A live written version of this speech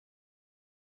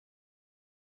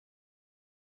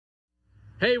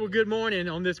Hey, well, good morning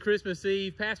on this Christmas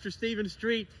Eve. Pastor Stephen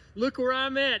Street, look where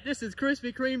I'm at. This is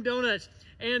Krispy Kreme Donuts,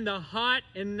 and the hot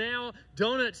and now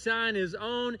donut sign is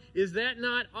on. Is that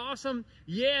not awesome?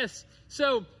 Yes.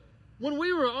 So when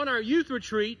we were on our youth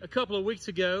retreat a couple of weeks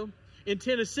ago in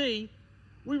Tennessee,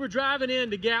 we were driving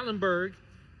into Gatlinburg,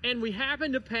 and we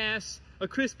happened to pass a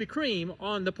Krispy Kreme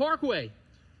on the parkway.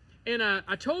 And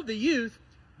I told the youth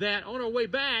that on our way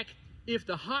back, if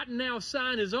the hot and now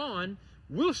sign is on,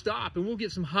 we'll stop and we'll get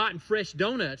some hot and fresh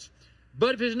donuts.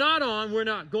 But if it's not on, we're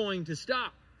not going to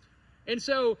stop. And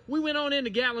so we went on into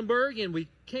Gatlinburg and we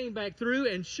came back through,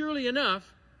 and surely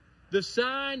enough, the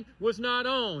sign was not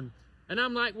on. And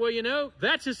I'm like, well, you know,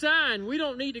 that's a sign. We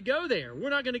don't need to go there. We're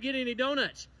not going to get any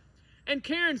donuts. And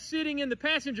Karen's sitting in the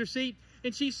passenger seat,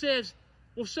 and she says,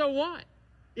 well, so what?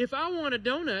 If I want a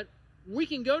donut, we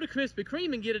can go to Krispy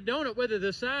Kreme and get a donut whether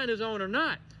the sign is on or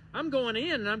not. I'm going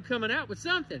in and I'm coming out with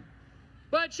something.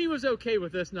 But she was okay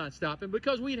with us not stopping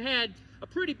because we'd had a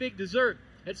pretty big dessert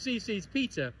at CC's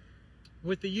Pizza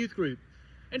with the youth group.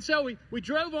 And so we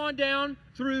drove on down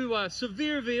through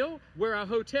Sevierville, where our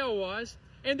hotel was,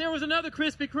 and there was another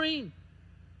Krispy Kreme.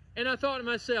 And I thought to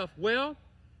myself, well,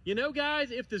 you know,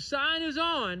 guys, if the sign is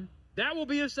on, that will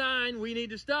be a sign we need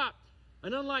to stop.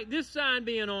 And unlike this sign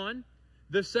being on,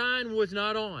 the sign was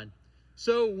not on.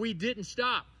 So we didn't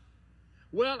stop.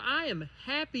 Well, I am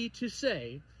happy to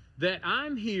say that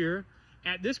I'm here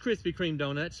at this Krispy Kreme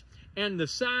Donuts, and the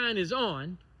sign is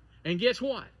on, and guess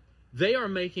what? They are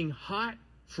making hot,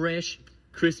 fresh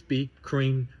Krispy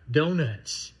Kreme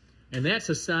donuts. And that's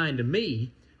a sign to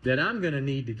me that I'm going to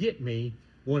need to get me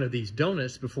one of these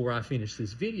donuts before I finish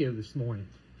this video this morning.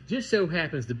 Just so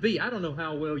happens to be, I don't know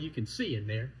how well you can see in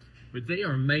there, but they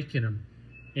are making them.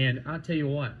 And I'll tell you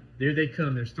what, there they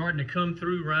come. They're starting to come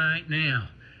through right now.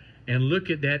 And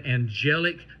look at that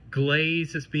angelic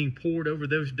glaze that's being poured over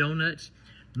those donuts.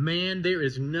 Man, there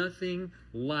is nothing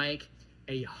like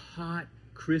a hot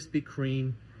Krispy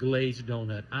Kreme glazed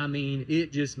donut. I mean,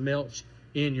 it just melts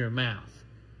in your mouth.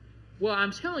 Well,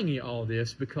 I'm telling you all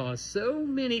this because so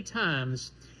many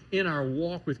times in our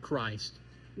walk with Christ,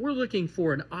 we're looking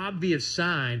for an obvious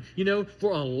sign, you know,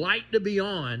 for a light to be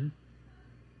on,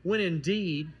 when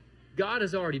indeed God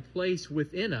has already placed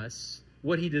within us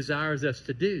what He desires us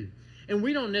to do. And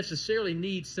we don't necessarily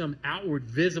need some outward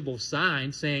visible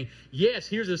sign saying, yes,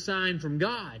 here's a sign from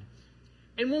God.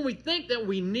 And when we think that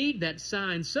we need that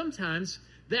sign, sometimes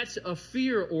that's a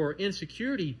fear or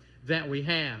insecurity that we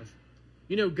have.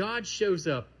 You know, God shows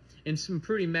up in some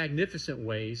pretty magnificent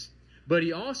ways, but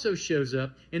He also shows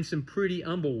up in some pretty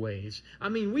humble ways. I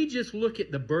mean, we just look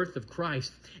at the birth of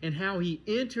Christ and how He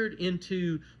entered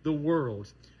into the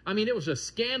world. I mean, it was a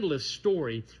scandalous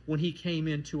story when He came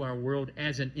into our world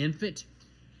as an infant.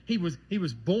 He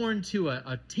was born to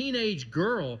a teenage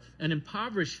girl, an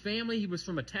impoverished family. He was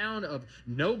from a town of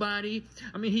nobody.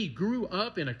 I mean, he grew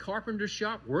up in a carpenter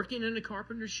shop, working in a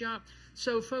carpenter shop.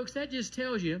 So, folks, that just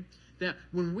tells you that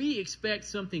when we expect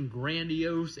something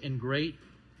grandiose and great,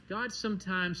 God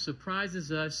sometimes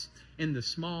surprises us in the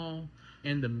small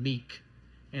and the meek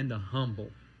and the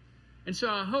humble. And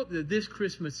so I hope that this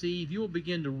Christmas Eve you'll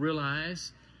begin to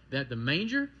realize that the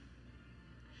manger,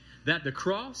 that the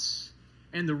cross,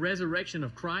 and the resurrection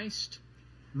of Christ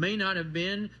may not have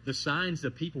been the signs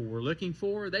that people were looking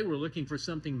for. They were looking for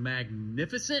something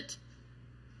magnificent.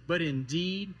 But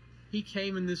indeed, He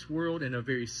came in this world in a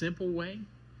very simple way.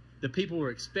 The people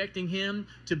were expecting Him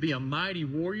to be a mighty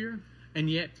warrior, and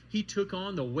yet He took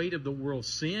on the weight of the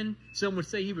world's sin. Some would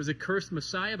say He was a cursed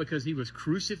Messiah because He was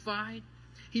crucified.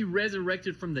 He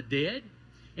resurrected from the dead,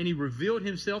 and He revealed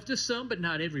Himself to some, but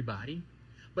not everybody.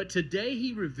 But today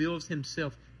He reveals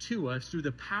Himself to us through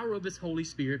the power of His Holy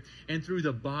Spirit and through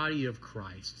the body of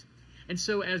Christ. And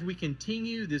so as we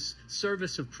continue this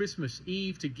service of Christmas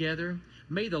Eve together,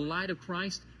 may the light of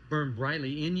Christ burn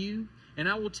brightly in you. And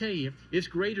I will tell you, it's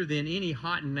greater than any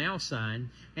hot and now sign.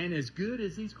 And as good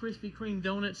as these Krispy Kreme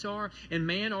donuts are, and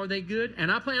man, are they good, and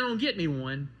I plan on getting me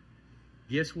one,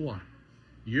 guess what?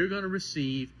 You're going to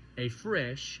receive a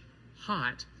fresh,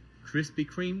 hot Krispy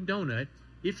Kreme donut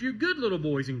if you're good little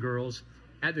boys and girls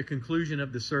at the conclusion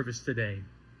of the service today.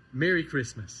 Merry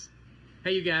Christmas.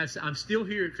 Hey, you guys, I'm still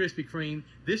here at Krispy Kreme.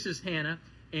 This is Hannah,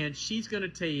 and she's going to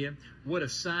tell you what a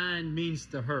sign means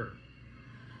to her.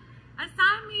 A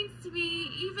sign means to me,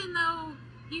 even though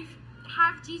you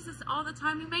have Jesus all the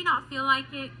time, you may not feel like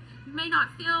it. You may not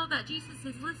feel that Jesus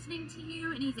is listening to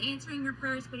you and He's answering your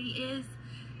prayers, but He is.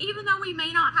 Even though we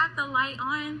may not have the light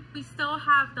on, we still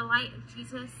have the light of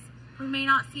Jesus. We may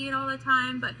not see it all the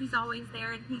time, but He's always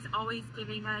there, and He's always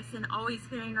giving us and always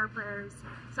hearing our prayers.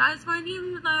 So I just want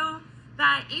you to know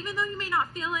that even though you may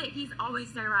not feel it, he's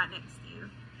always there right next to you.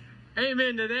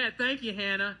 Amen to that. Thank you,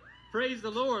 Hannah. Praise the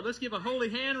Lord. Let's give a holy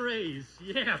hand raise.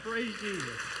 Yeah, praise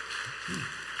Jesus.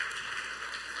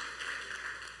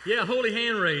 Yeah, holy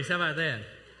hand raise. How about that?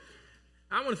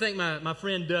 I want to thank my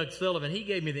friend Doug Sullivan. He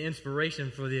gave me the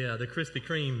inspiration for the Krispy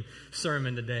Kreme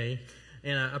sermon today.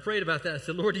 And I prayed about that. I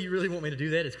said, Lord, do you really want me to do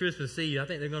that? It's Christmas Eve. I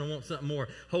think they're going to want something more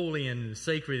holy and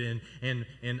sacred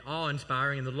and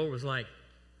awe-inspiring. And the Lord was like,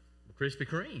 Krispy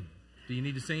Kreme. Do you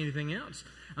need to say anything else?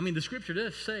 I mean, the scripture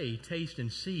does say, taste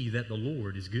and see that the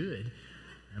Lord is good.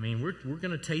 I mean, we're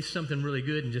going to taste something really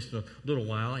good in just a little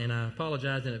while. And I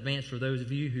apologize in advance for those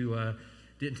of you who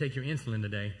didn't take your insulin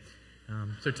today.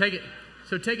 So take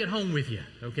it home with you,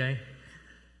 okay?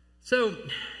 So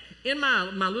in my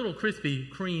little Krispy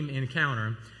Kreme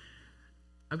encounter,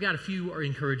 I've got a few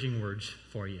encouraging words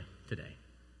for you today,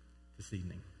 this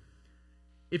evening.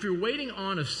 If you're waiting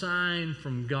on a sign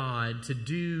from God to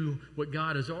do what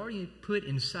God has already put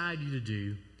inside you to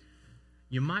do,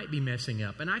 you might be messing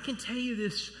up. And I can tell you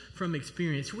this from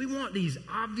experience. We want these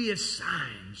obvious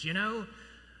signs, you know?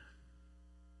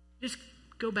 Just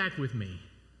go back with me.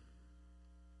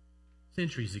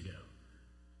 Centuries ago,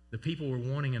 the people were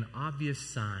wanting an obvious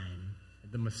sign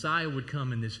that the Messiah would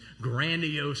come in this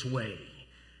grandiose way.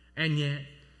 And yet,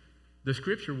 the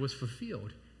scripture was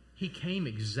fulfilled. He came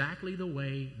exactly the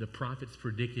way the prophets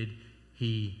predicted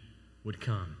he would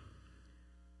come.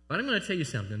 But I'm going to tell you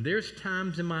something. There's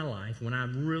times in my life when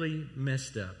I've really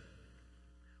messed up,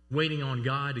 waiting on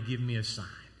God to give me a sign.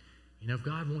 You know, if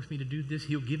God wants me to do this,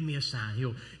 he'll give me a sign.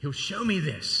 He'll show me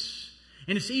this.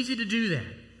 And it's easy to do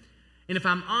that. And if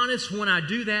I'm honest, when I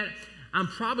do that, I'm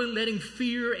probably letting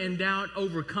fear and doubt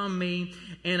overcome me,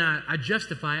 and I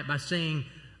justify it by saying,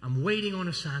 I'm waiting on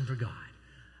a sign for God.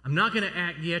 I'm not going to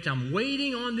act yet. I'm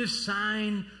waiting on this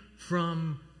sign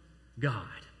from God.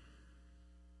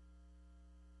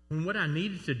 When what I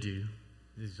needed to do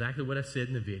is exactly what I said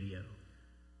in the video.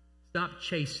 Stop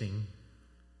chasing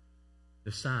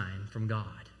the sign from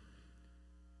God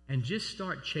and just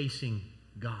start chasing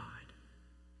God.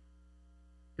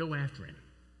 Go after him.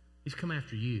 He's come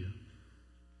after you.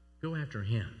 Go after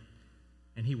him.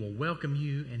 And he will welcome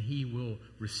you and he will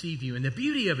receive you. And the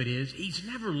beauty of it is, he's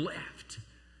never left.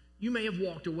 You may have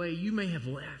walked away. You may have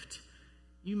left.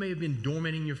 You may have been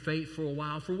dormant in your faith for a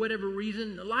while. For whatever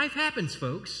reason, life happens,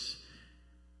 folks.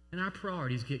 And our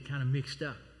priorities get kind of mixed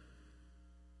up.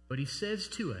 But he says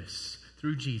to us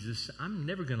through Jesus, I'm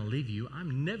never going to leave you.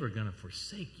 I'm never going to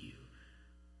forsake you.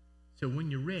 So when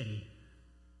you're ready,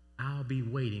 I'll be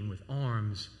waiting with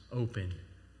arms open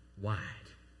wide.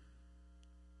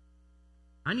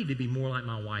 I need to be more like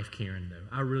my wife, Karen,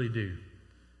 though. I really do.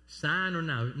 Sign or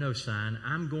no sign,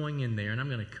 I'm going in there and I'm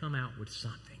going to come out with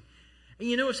something. And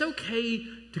you know, it's okay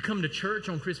to come to church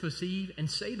on Christmas Eve and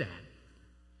say that.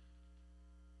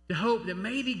 To hope that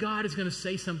maybe God is going to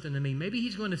say something to me. Maybe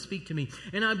he's going to speak to me.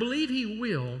 And I believe he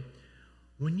will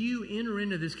when you enter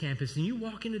into this campus and you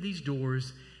walk into these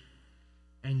doors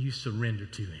and you surrender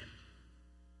to him.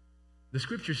 The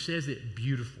scripture says it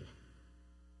beautiful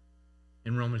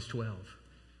in Romans 12.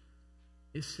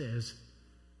 It says,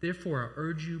 therefore I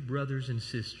urge you, brothers and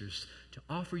sisters, to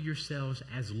offer yourselves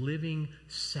as living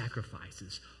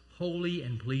sacrifices, holy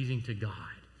and pleasing to God.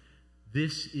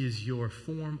 This is your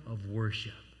form of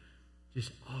worship.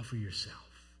 Just offer yourself.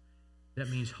 That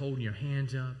means holding your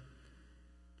hands up.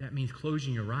 That means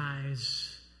closing your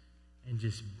eyes and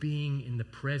just being in the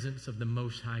presence of the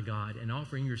Most High God and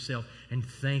offering yourself and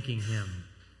thanking him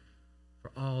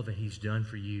for all that he's done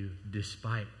for you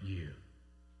despite you.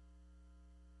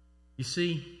 You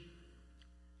see,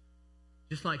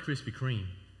 just like Krispy Kreme,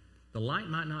 the light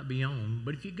might not be on,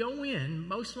 but if you go in,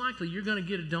 most likely you're going to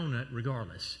get a donut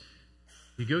regardless.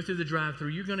 You go through the drive-thru,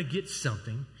 you're going to get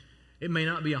something. It may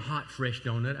not be a hot, fresh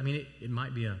donut. I mean, it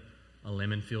might be a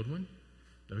lemon-filled one.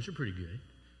 Those are pretty good.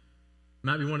 It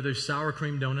might be one of those sour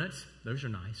cream donuts. Those are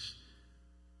nice.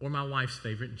 Or my wife's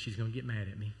favorite, and she's going to get mad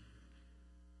at me,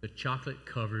 the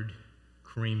chocolate-covered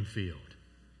cream-filled.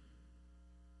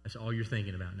 That's all you're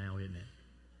thinking about now, isn't it?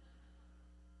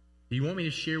 Do you want me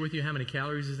to share with you how many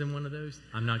calories is in one of those?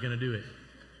 I'm not going to do it.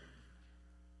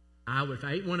 If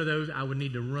I ate one of those, I would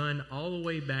need to run all the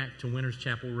way back to Winters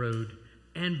Chapel Road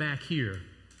and back here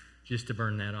just to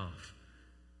burn that off.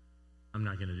 I'm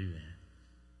not going to do that.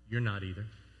 You're not either.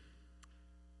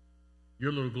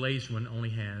 Your little glazed one only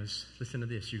has, listen to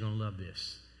this, you're going to love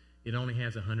this. It only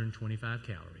has 125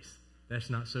 calories. That's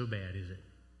not so bad, is it?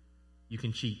 You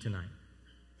can cheat tonight.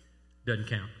 Doesn't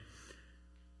count.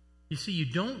 You see, you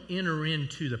don't enter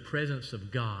into the presence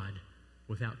of God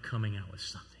without coming out with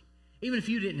something. Even if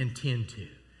you didn't intend to.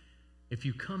 if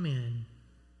you come in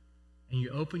and you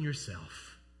open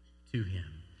yourself to him,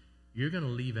 you're going to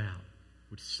leave out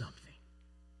with something.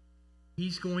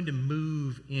 He's going to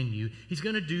move in you. He's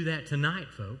going to do that tonight,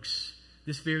 folks,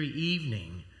 this very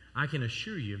evening. I can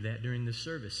assure you of that during this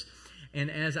service. And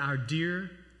as our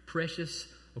dear, precious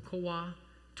Okowa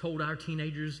told our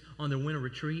teenagers on their winter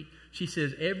retreat, she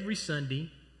says every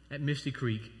Sunday at Misty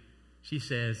Creek, she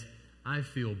says, I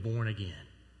feel born again.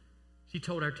 She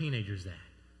told our teenagers that.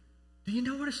 Do you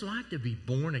know what it's like to be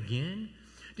born again?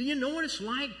 Do you know what it's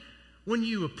like when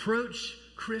you approach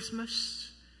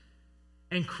Christmas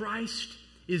and Christ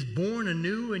is born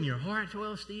anew in your heart?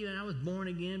 Well, Stephen, I was born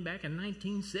again back in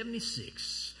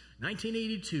 1976,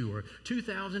 1982, or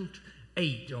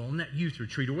 2008 on that youth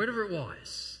retreat, or whatever it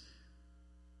was.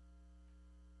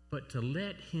 But to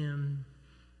let him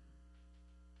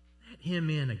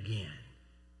in again.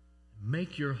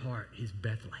 Make your heart his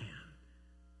Bethlehem.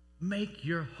 Make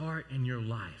your heart and your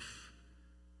life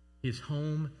his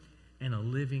home and a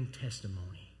living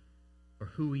testimony for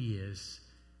who he is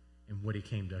and what he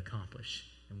came to accomplish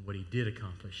and what he did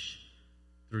accomplish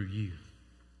through you.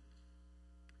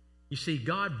 You see,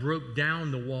 God broke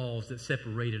down the walls that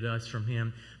separated us from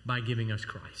him by giving us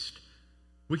Christ.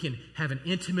 We can have an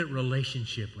intimate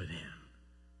relationship with him.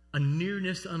 A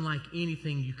nearness unlike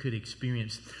anything you could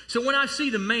experience. So when I see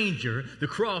the manger, the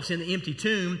cross, and the empty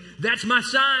tomb, that's my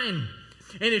sign.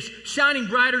 And it's shining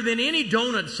brighter than any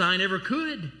donut sign ever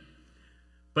could.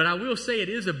 But I will say it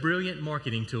is a brilliant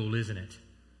marketing tool, isn't it?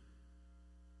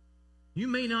 You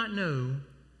may not know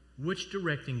which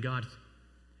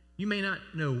you may not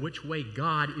know which way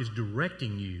God is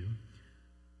directing you,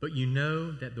 but you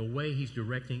know that the way he's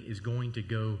directing is going to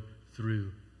go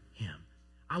through him.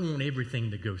 I want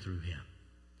everything to go through him.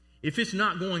 If it's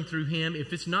not going through him,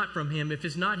 if it's not from him, if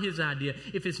it's not his idea,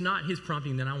 if it's not his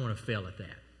prompting, then I want to fail at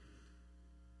that.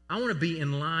 I want to be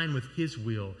in line with his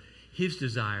will, his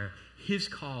desire, his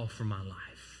call for my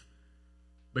life.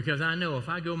 Because I know if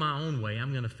I go my own way,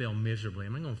 I'm going to fail miserably.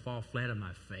 I'm going to fall flat on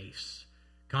my face,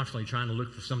 constantly trying to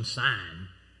look for some sign.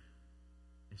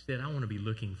 Instead, I want to be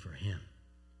looking for him.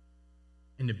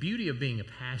 And the beauty of being a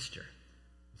pastor,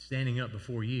 standing up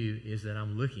before you, is that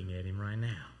I'm looking at him right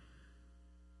now.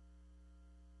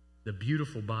 The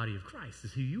beautiful body of Christ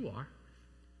is who you are.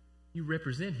 You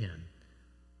represent him.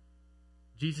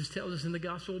 Jesus tells us in the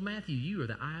Gospel of Matthew, you are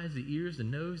the eyes, the ears, the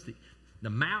nose, the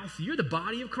mouth. You're the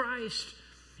body of Christ.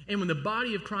 And when the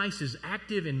body of Christ is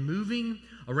active and moving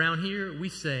around here, we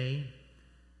say,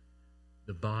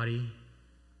 the body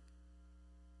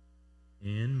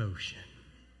in motion.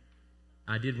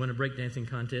 I did win a breakdancing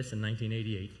contest in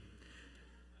 1988.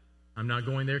 I'm not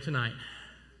going there tonight.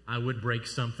 I would break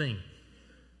something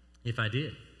if I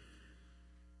did.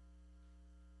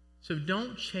 So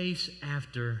don't chase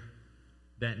after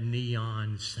that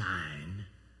neon sign.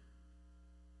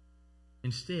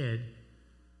 Instead,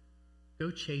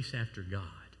 go chase after God.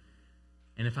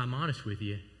 And if I'm honest with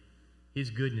you,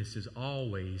 his goodness is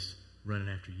always running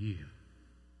after you,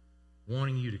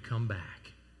 wanting you to come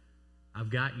back. I've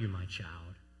got you, my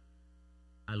child.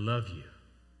 I love you.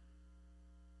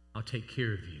 I'll take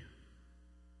care of you.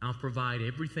 I'll provide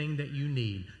everything that you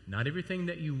need. Not everything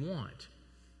that you want,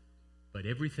 but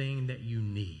everything that you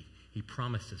need. He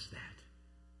promised us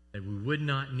that we would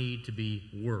not need to be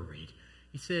worried.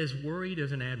 He says worry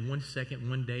doesn't add 1 second,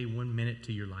 1 day, 1 minute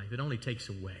to your life. It only takes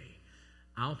away.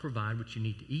 I'll provide what you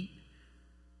need to eat,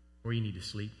 where you need to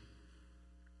sleep,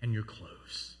 and your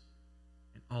clothes.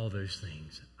 And all those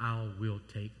things. I will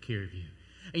take care of you.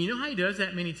 And you know how he does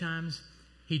that many times?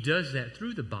 He does that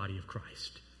through the body of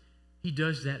Christ. He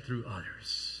does that through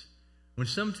others. When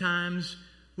sometimes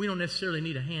we don't necessarily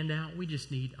need a handout, we just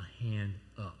need a hand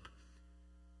up.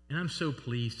 And I'm so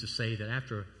pleased to say that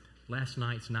after last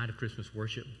night's night of Christmas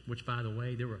worship, which, by the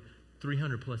way, there were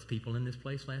 300 plus people in this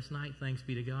place last night. Thanks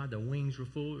be to God. The wings were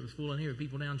full. It was full in here.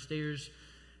 People downstairs.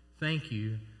 Thank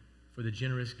you for the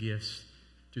generous gifts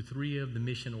to 3 of the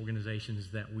mission organizations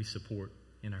that we support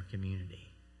in our community.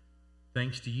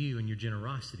 Thanks to you and your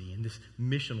generosity in this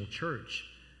missional church,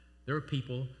 there are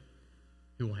people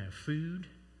who will have food,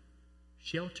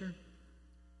 shelter,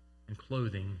 and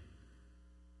clothing,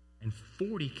 and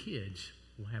 40 kids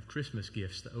will have Christmas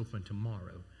gifts to open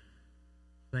tomorrow,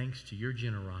 thanks to your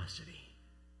generosity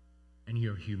and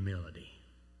your humility.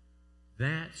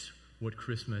 That's what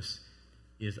Christmas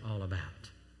is all about.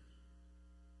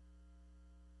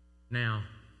 Now,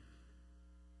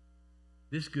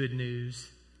 this good news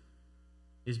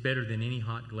is better than any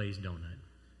hot glazed donut.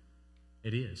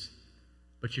 It is.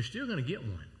 But you're still going to get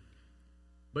one.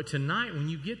 But tonight, when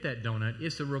you get that donut,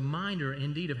 it's a reminder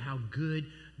indeed of how good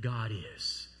God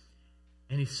is.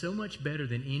 And it's so much better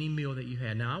than any meal that you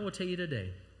had. Now, I will tell you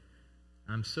today,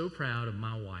 I'm so proud of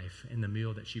my wife and the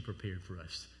meal that she prepared for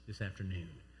us this afternoon.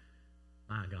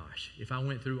 My gosh, if I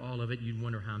went through all of it, you'd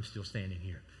wonder how I'm still standing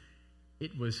here.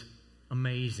 It was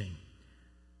amazing.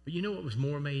 But you know what was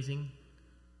more amazing?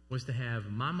 Was to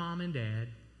have my mom and dad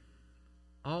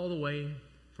all the way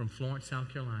from Florence, South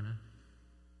Carolina,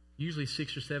 usually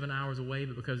 6 or 7 hours away,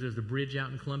 but because there's a bridge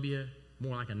out in Columbia,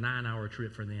 more like a 9-hour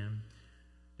trip for them.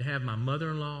 To have my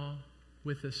mother-in-law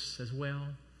with us as well.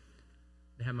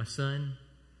 To have my son.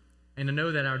 And to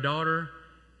know that our daughter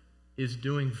is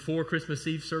doing 4 Christmas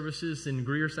Eve services in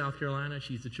Greer, South Carolina.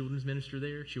 She's the children's minister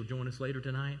there. She'll join us later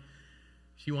tonight.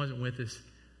 She wasn't with us.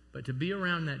 But to be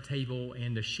around that table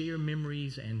and to share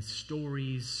memories and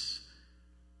stories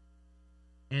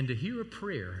and to hear a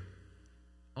prayer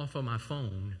off of my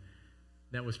phone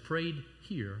that was prayed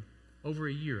here over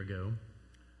a year ago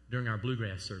during our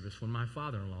bluegrass service when my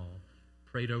father-in-law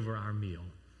prayed over our meal.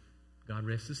 God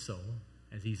rest his soul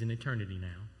as he's in eternity now.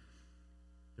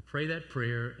 To pray that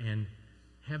prayer and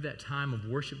have that time of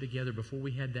worship together before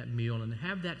we had that meal and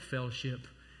have that fellowship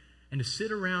and to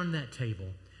sit around that table.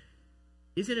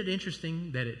 Isn't it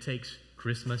interesting that it takes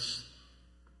Christmas,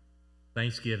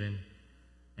 Thanksgiving,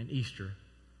 and Easter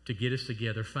to get us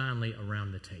together finally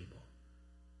around the table?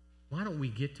 Why don't we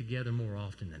get together more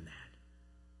often than that?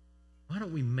 Why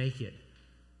don't we make it,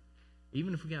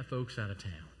 even if we got folks out of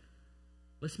town,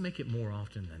 let's make it more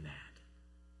often than that.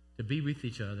 To be with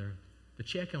each other, to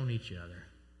check on each other,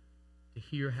 to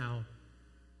hear how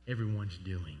everyone's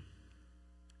doing.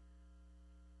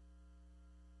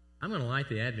 I'm going to light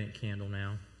the Advent candle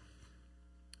now.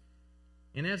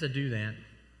 And as I do that,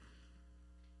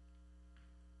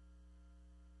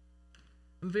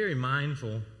 I'm very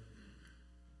mindful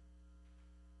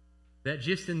that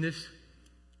just in this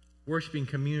worshiping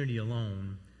community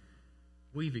alone,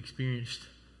 we've experienced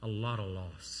a lot of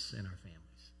loss in our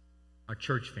families, our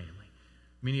church family.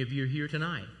 Many of you are here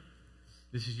tonight.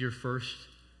 This is your first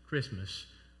Christmas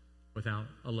without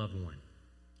a loved one,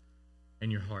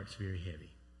 and your heart's very heavy.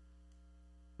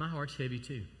 My heart's heavy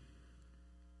too.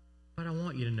 But I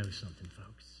want you to know something,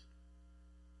 folks.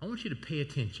 I want you to pay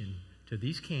attention to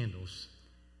these candles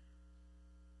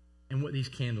and what these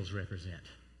candles represent.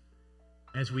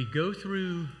 As we go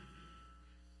through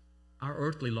our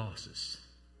earthly losses,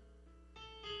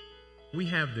 we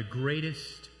have the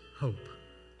greatest hope,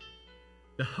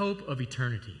 the hope of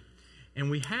eternity.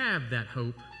 And we have that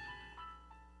hope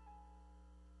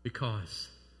because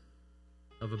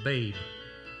of a babe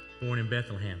born in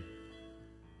Bethlehem.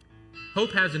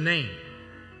 Hope has a name,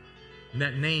 and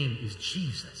that name is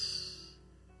Jesus.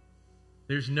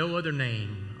 There's no other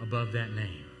name above that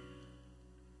name.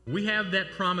 We have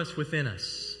that promise within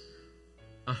us,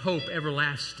 a hope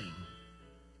everlasting,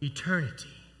 eternity.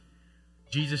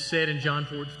 Jesus said in John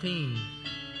 14,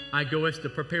 I go as to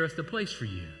prepare us the place for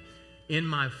you. In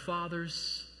my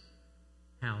Father's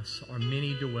house are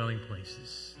many dwelling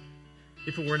places.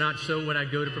 If it were not so, would I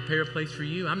go to prepare a place for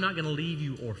you? I'm not going to leave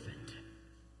you orphaned.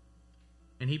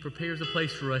 And he prepares a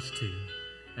place for us too,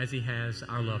 as he has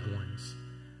our loved ones.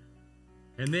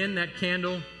 And then that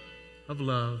candle of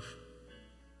love.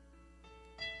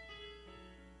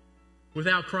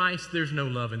 Without Christ, there's no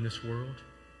love in this world.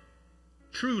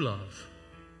 True love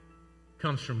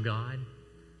comes from God.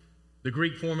 The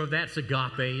Greek form of that's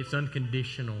agape. It's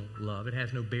unconditional love. It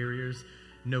has no barriers,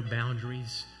 no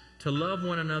boundaries. To love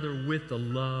one another with the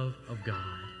love of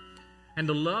God. And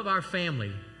to love our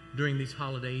family during these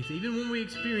holidays, even when we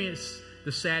experience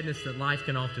the sadness that life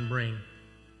can often bring.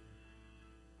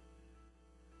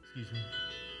 Excuse me.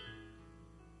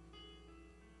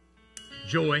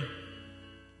 Joy,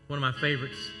 one of my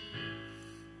favorites.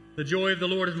 The joy of the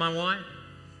Lord is my what?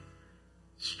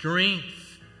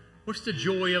 Strength. What's the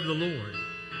joy of the Lord?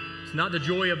 It's not the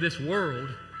joy of this world.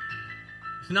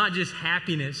 It's not just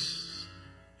happiness.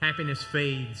 Happiness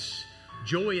fades.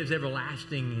 Joy is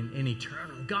everlasting and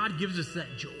eternal. God gives us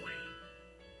that joy.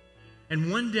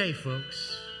 And one day,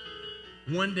 folks,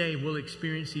 one day we'll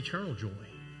experience eternal joy.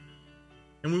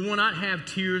 And we will not have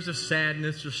tears of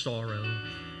sadness or sorrow.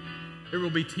 There will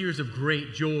be tears of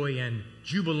great joy and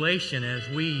jubilation as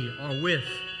we are with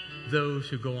those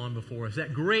who go on before us.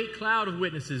 That great cloud of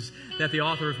witnesses that the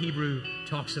author of Hebrew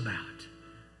talks about.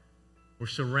 We're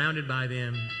surrounded by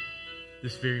them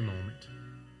this very moment.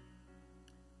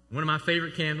 One of my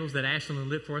favorite candles that Ashlyn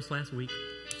lit for us last week.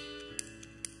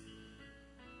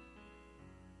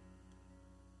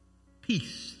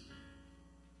 Peace.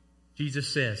 Jesus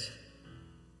says,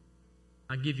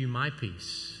 I give you my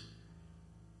peace.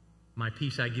 My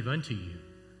peace I give unto you.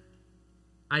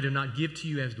 I do not give to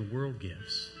you as the world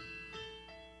gives.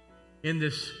 In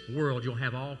this world, you'll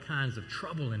have all kinds of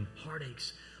trouble and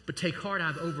heartaches. But take heart,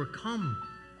 I've overcome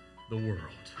the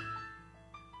world.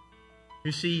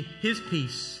 You see, His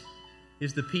peace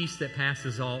is the peace that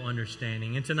passes all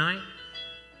understanding. And tonight,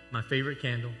 my favorite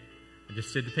candle, I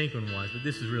just said the pink one was, but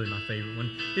this is really my favorite one.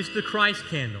 It's the Christ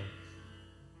candle.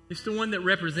 It's the one that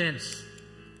represents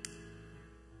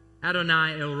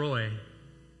Adonai El Roi,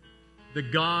 the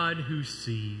God who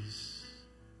sees.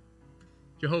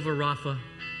 Jehovah Rapha,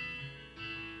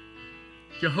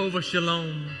 Jehovah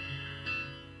Shalom,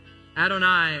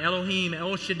 Adonai, Elohim,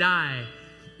 El Shaddai,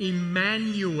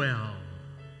 Emmanuel.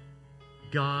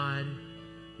 God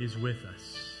is with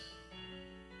us.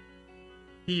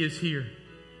 He is here.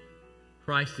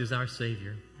 Christ is our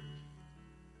Savior.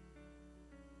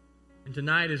 And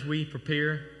tonight, as we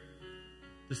prepare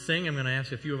to sing, I'm going to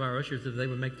ask a few of our ushers if they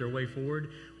would make their way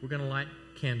forward. We're going to light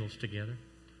candles together.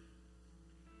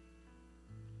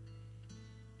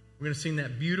 We're going to sing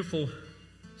that beautiful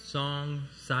song,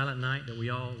 Silent Night, that we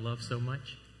all love so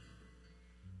much.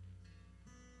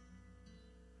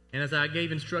 And as I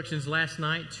gave instructions last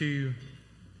night to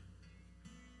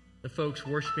the folks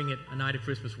worshiping at a night of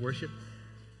Christmas worship,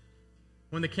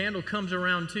 when the candle comes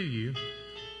around to you,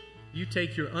 you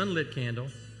take your unlit candle,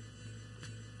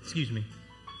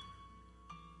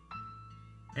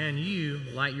 and you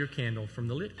light your candle from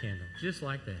the lit candle, just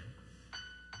like that.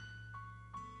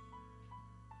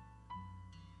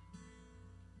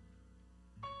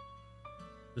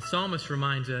 The psalmist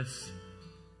reminds us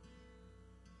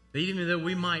that even though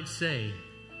we might say,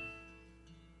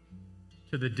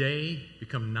 to the day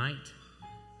become night,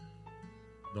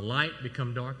 the light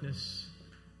become darkness,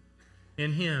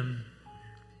 in Him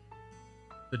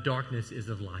the darkness is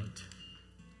of light.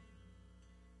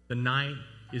 The night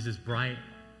is as bright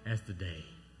as the day.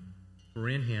 For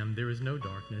in Him there is no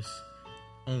darkness,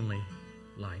 only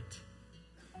light.